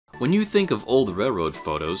When you think of old railroad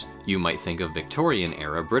photos, you might think of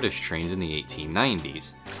Victorian-era British trains in the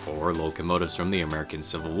 1890s, or locomotives from the American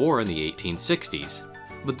Civil War in the 1860s.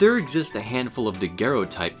 But there exist a handful of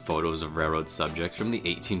daguerreotype photos of railroad subjects from the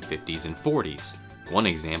 1850s and 40s. One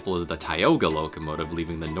example is the Tioga locomotive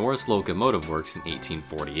leaving the Norris Locomotive Works in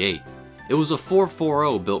 1848. It was a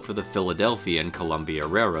 440 built for the Philadelphia and Columbia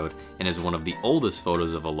Railroad and is one of the oldest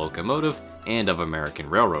photos of a locomotive and of American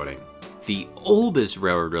railroading. The oldest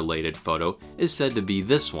railroad-related photo is said to be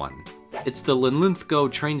this one. It's the Linlithgow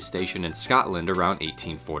train station in Scotland around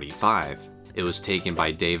 1845. It was taken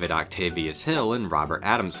by David Octavius Hill and Robert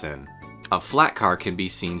Adamson. A flat car can be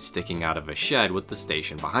seen sticking out of a shed with the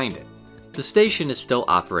station behind it. The station is still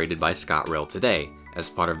operated by ScotRail today, as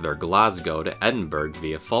part of their Glasgow to Edinburgh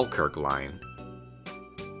via Falkirk line.